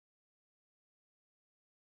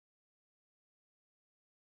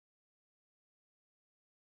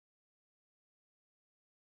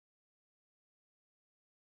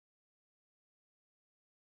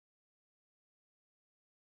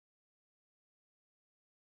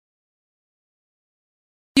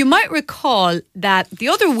You might recall that the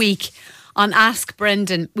other week on Ask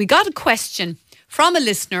Brendan, we got a question from a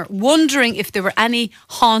listener wondering if there were any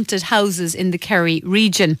haunted houses in the Kerry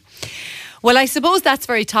region. Well, I suppose that's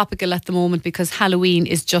very topical at the moment because Halloween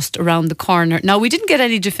is just around the corner. Now, we didn't get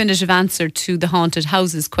any definitive answer to the haunted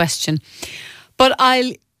houses question, but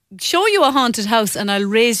I'll show you a haunted house and I'll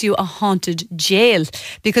raise you a haunted jail,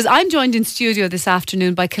 because I'm joined in studio this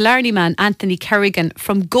afternoon by Killarney man Anthony Kerrigan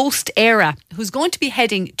from GhostEire, who's going to be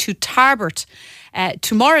heading to Tarbert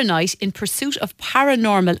tomorrow night in pursuit of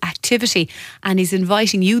paranormal activity, and he's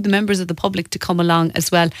inviting you, the members of the public, to come along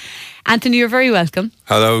as well. Anthony, you're very welcome.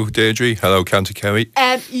 Hello, Deirdre. Hello, County Kerry.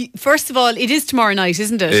 First of all, it is tomorrow night,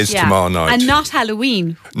 isn't it? It is tomorrow night. And not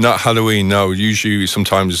Halloween. Not Halloween, no. Usually,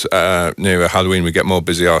 sometimes near Halloween, we get more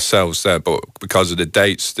busy ourselves there, but because of the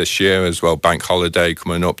dates this year as well, bank holiday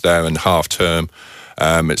coming up there and half term,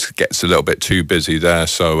 it gets a little bit too busy there.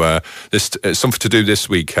 So it's something to do this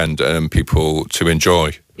weekend and people to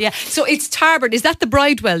enjoy. Yeah, so it's Tarbert. Is that the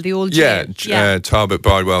Bridewell, the old jail? Yeah, Tarbert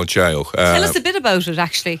Bridewell Jail. Tell us a bit about it,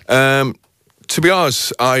 actually. To be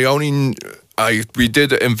honest, we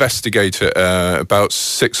did investigate it about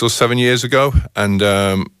 6 or 7 years ago, and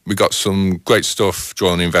we got some great stuff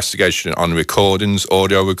during the investigation on recordings,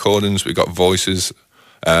 audio recordings. We got voices.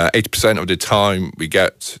 80% of the time we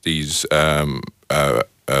get these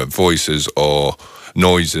voices or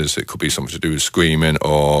noises. It could be something to do with screaming,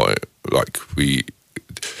 or like we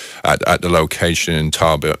at the location in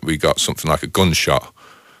Tarbert, we got something like a gunshot,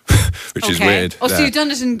 which is weird. Oh, so you've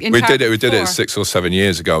done it in we did it 6 or 7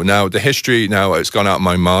 years ago. Now the history, it's gone out of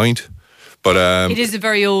my mind, but it is a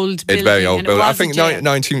very old building. It's very old building. I think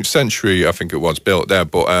 19th century. I think it was built there,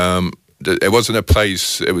 but it wasn't a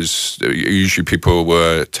place. It was usually people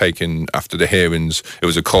were taken after the hearings. It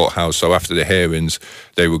was a courthouse, so after the hearings,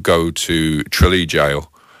 they would go to Tralee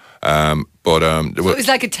Jail. So it was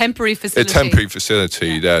like a temporary facility.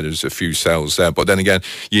 Yeah. There's a few cells there, but then again,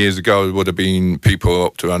 years ago, there would have been people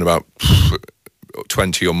up to around about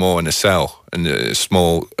 20 or more in a cell, in a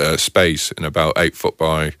small space, in about 8 foot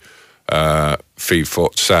by 3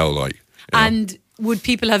 foot cell, like. And would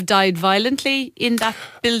people have died violently in that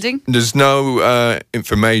building? There's no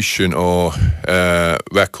information or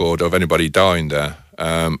record of anybody dying there.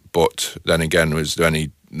 But then again,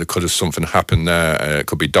 there could have something happened there. It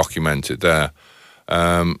could be documented there.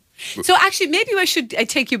 So actually, maybe I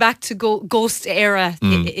take you back to GhostEire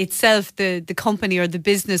itself, the company or the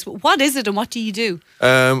business. What is it and what do you do?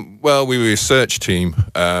 Well, we're a research team.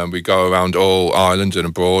 We go around all Ireland and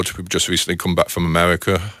abroad. We've just recently come back from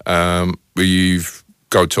America. We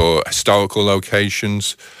go to historical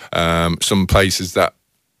locations, some places that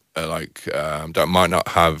are that might not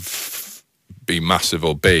be massive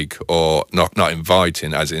or big or not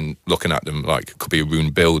inviting, as in looking at them, like could be a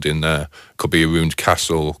ruined building there, could be a ruined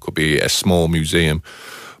castle, could be a small museum.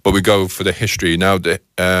 But we go for the history. Now the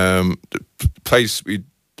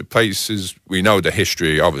places, we know the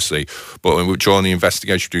history, obviously, but when we join the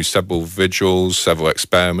investigation, we do several vigils, several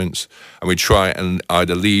experiments, and we try and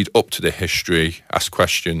either lead up to the history, ask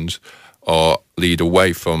questions, or lead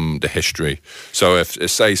away from the history. So if,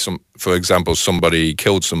 say, for example, somebody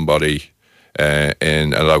killed somebody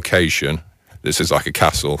in a location, this is like a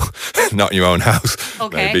castle, not your own house,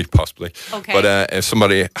 maybe, possibly. Okay. But if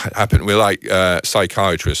somebody happened, we're like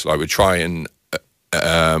psychiatrists, like we try and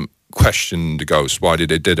question the ghost. Why did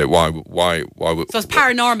they did it? Why? So it's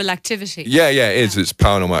paranormal activity. Yeah, it is. It's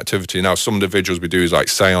paranormal activity. Now, some of the vigils we do is like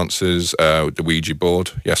seances, the Ouija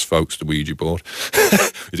board. Yes, folks, the Ouija board.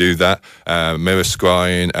 We do that. Mirror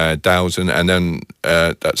scrying, dowsing, and then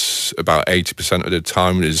that's about 80% of the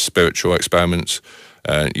time is spiritual experiments,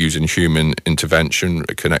 using human intervention,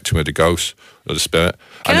 connecting with the ghost or the spirit.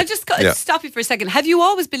 Can I just stop you for a second? Have you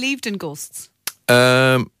always believed in ghosts?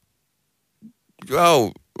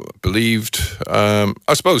 Well, believed,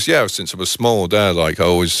 I suppose, since I was small there, like I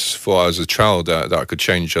always thought as a child that I could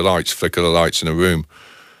change the lights, flicker the lights in a room.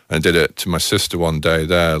 And I did it to my sister one day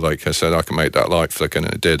there, like I said, I can make that light flicker, and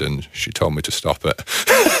it did, and she told me to stop it.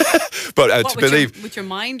 But to believe... With your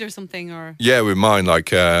mind or something? Or yeah, with mine, like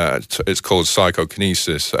it's called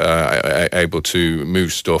psychokinesis, able to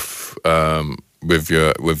move stuff with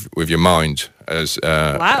your mind.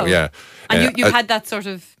 Wow. Yeah. And you had that sort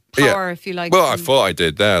of power, if you like. Well, I thought I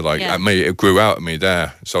did there. It grew out of me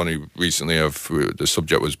there. It's only recently the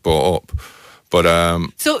subject was brought up. But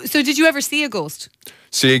So did you ever see a ghost?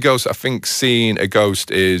 See a ghost? I think seeing a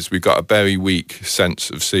ghost we've got a very weak sense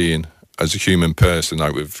of seeing as a human person,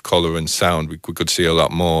 like with colour and sound. We could see a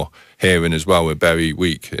lot more. Hearing as well, we're very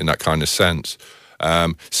weak in that kind of sense.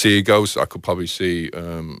 See a ghost, I could probably see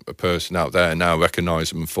a person out there now,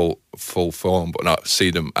 recognise them in full form, but not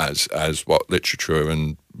see them as what literature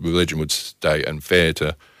and religion would state, and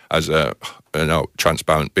theatre as a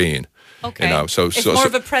transparent being. Okay. So it's more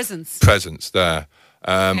of a presence. Presence there.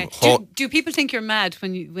 Okay. Do people think you're mad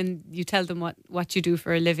when you tell them what you do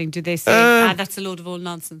for a living? Do they say, that's a load of old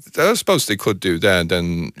nonsense? I suppose they could do there.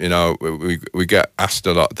 Then, we get asked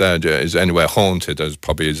a lot there, is anywhere haunted? As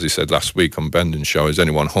they said last week on Brendan's show, is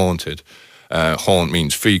anyone haunted? Haunt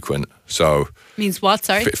means frequent. So means what,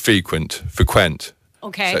 sorry? Frequent.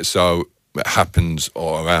 Okay. So it happens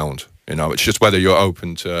all around. It's just whether you're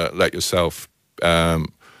open to let yourself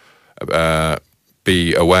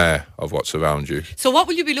be aware of what's around you. So what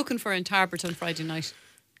will you be looking for in Tarbert on Friday night?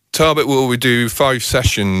 Tarbert, we do 5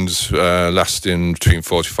 sessions lasting between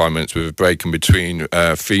 45 minutes with a break in between,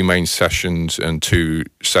 3 main sessions and 2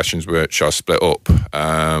 sessions which are split up.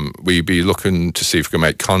 We'll be looking to see if we can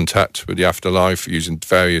make contact with the afterlife using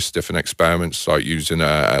various different experiments, like using,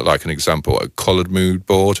 like an example, a coloured mood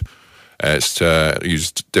board. It's to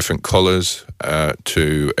use different colours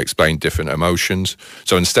to explain different emotions.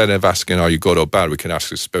 So instead of asking, are you good or bad, we can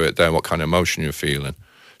ask the spirit there what kind of emotion you're feeling.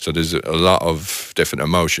 So there's a lot of different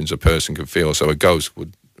emotions a person can feel. So a ghost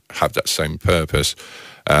would have that same purpose.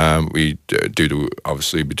 We do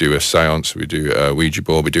a seance, we do a Ouija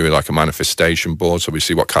board, we do like a manifestation board. So we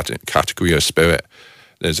see what category of spirit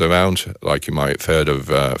there's around. Like you might have heard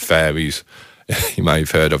of fairies. You may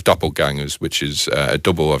have heard of doppelgangers, which is a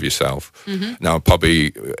double of yourself. Mm-hmm. Now,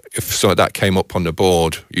 probably if some of that came up on the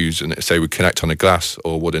board using, say, we connect on a glass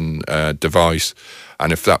or wooden device,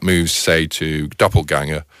 and if that moves, say, to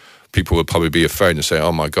doppelganger, people would probably be afraid and say,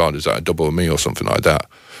 oh my God, is that a double of me or something like that?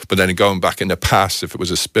 But then going back in the past, if it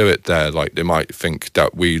was a spirit there, like they might think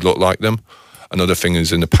that we look like them. Another thing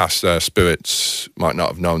is in the past, spirits might not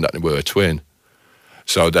have known that they were a twin.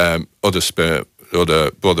 So the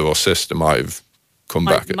other brother or sister might have come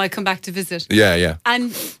back. Might come back to visit. Yeah.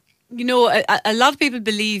 And, a lot of people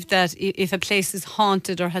believe that if a place is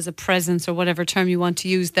haunted or has a presence or whatever term you want to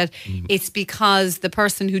use, that it's because the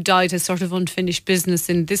person who died has sort of unfinished business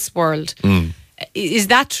in this world. Is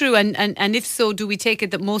that true? And if so, do we take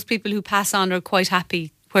it that most people who pass on are quite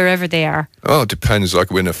happy wherever they are? Oh, it depends. Like,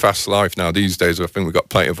 we're in a fast life now these days. I think we've got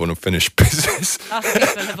plenty of unfinished business. I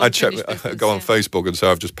go on Facebook and say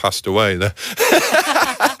I've just passed away there.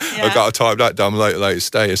 I've got to type that down later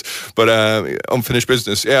status. But unfinished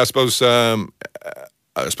business, I suppose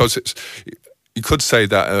it's, you could say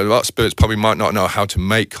that a lot of spirits probably might not know how to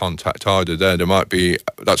make contact either. There might be,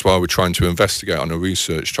 that's why we're trying to investigate on the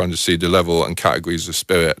research, trying to see the level and categories of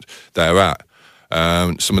spirit they're at.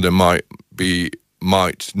 Some of them might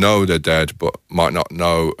know they're dead, but might not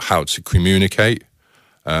know how to communicate.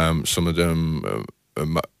 Some of them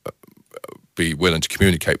be willing to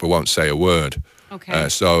communicate, but won't say a word. Okay.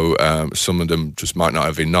 So some of them just might not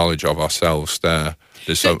have any knowledge of ourselves there.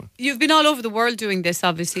 So you've been all over the world doing this,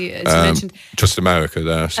 obviously, as you mentioned. Just America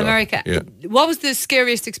there. So, America. Yeah. What was the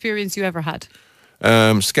scariest experience you ever had?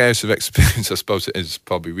 Scariest of experience, I suppose it is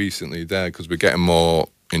probably recently there, because we're getting more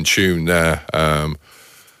in tune there. I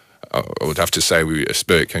would have to say a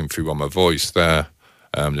spirit came through on my voice there.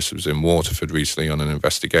 This was in Waterford recently on an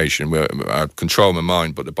investigation where I had control of my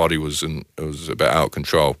mind, but the body was a bit out of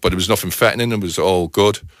control. But there was nothing threatening, it was all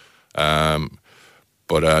good.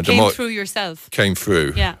 But came through yourself? Came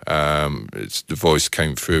through. Yeah. The voice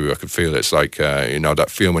came through. I could feel it. It's like, that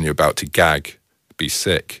feeling when you're about to gag, be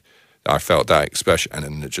sick. I felt that expression, and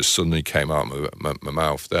then it just suddenly came out my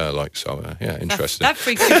mouth there, interesting. That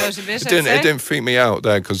freaked you out a bit. It didn't freak me out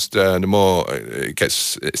there, because the more it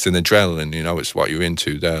gets, it's an adrenaline, it's what you're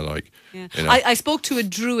into there, like. Yeah. I spoke to a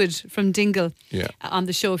druid from Dingle on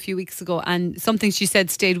the show a few weeks ago, and something she said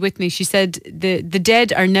stayed with me. She said the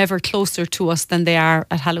dead are never closer to us than they are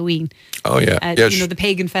at Halloween. Oh yeah, the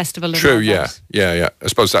pagan festival. True, yeah. I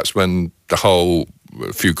suppose that's when the whole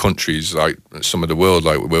few countries, like some of the world,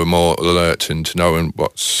 like we're more alert into knowing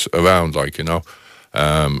what's around, I've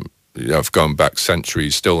gone back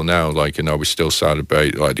centuries. Still now, we still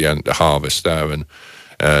celebrate the harvest there, and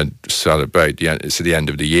celebrate it's the end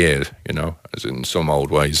of the year, as in some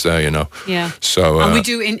old ways there, Yeah. So and we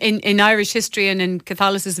do in Irish history and in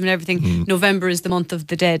Catholicism and everything, November is the month of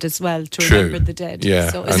the dead as well, to remember the dead. Yeah.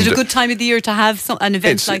 So is it a good time of the year to have an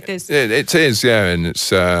event like this? It is, yeah, and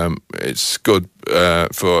it's good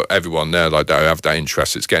for everyone there, that have that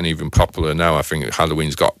interest. It's getting even popular now. I think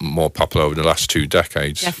Halloween's got more popular over the last 2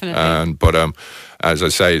 decades. Definitely. But as I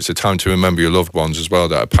say, it's a time to remember your loved ones as well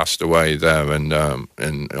that have passed away there, and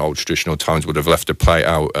in old traditional times would have left a plate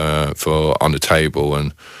out on the table,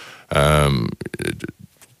 and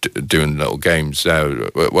doing little games there.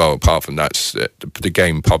 Well, apart from that, the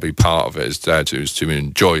game probably part of it is there to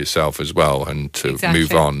enjoy yourself as well and to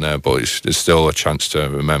move on there. But there's still a chance to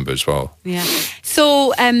remember as well. Yeah.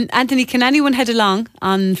 So, Anthony, can anyone head along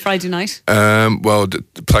on Friday night? Well,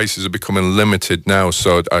 the places are becoming limited now,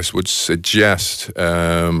 so I would suggest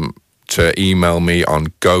to email me on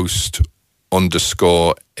ghost_era.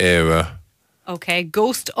 Okay,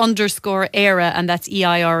 ghost_era, and that's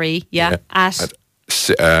EIRE, at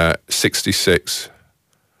 66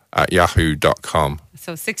 at yahoo.com.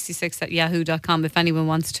 So 66 at yahoo.com if anyone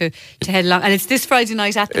wants to head along. And it's this Friday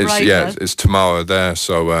night at the Bridewell. Yeah, it's tomorrow there.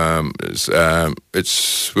 So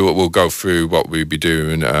we'll go through what we'll be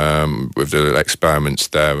doing with the experiments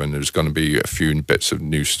there, and there's going to be a few bits of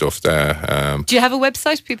new stuff there. Do you have a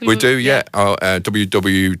website? We do, yeah.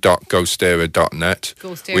 www.GhostEire.net.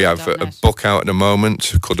 We have a book out at the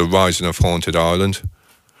moment called The Rising of Haunted Ireland.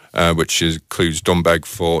 Which includes Dunbeg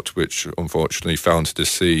Fort, which unfortunately fell into the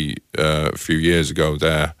sea a few years ago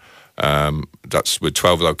there. That's with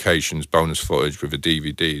 12 locations, bonus footage with a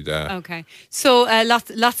DVD there. Okay. So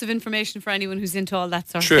lots of information for anyone who's into all that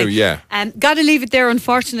sort of thing. True, yeah. Got to leave it there,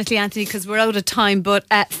 unfortunately, Anthony, because we're out of time. But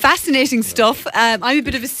fascinating stuff. I'm a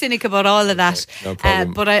bit of a cynic about all of that. No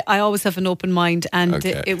problem. But I always have an open mind, and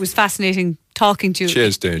it was fascinating talking to you.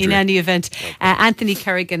 Cheers, Deirdre. In any event. Anthony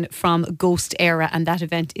Kerrigan from GhostEire, and that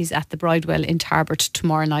event is at the Bridewell in Tarbert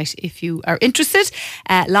tomorrow night. If you are interested,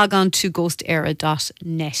 log on to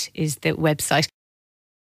ghosteire.net is the website.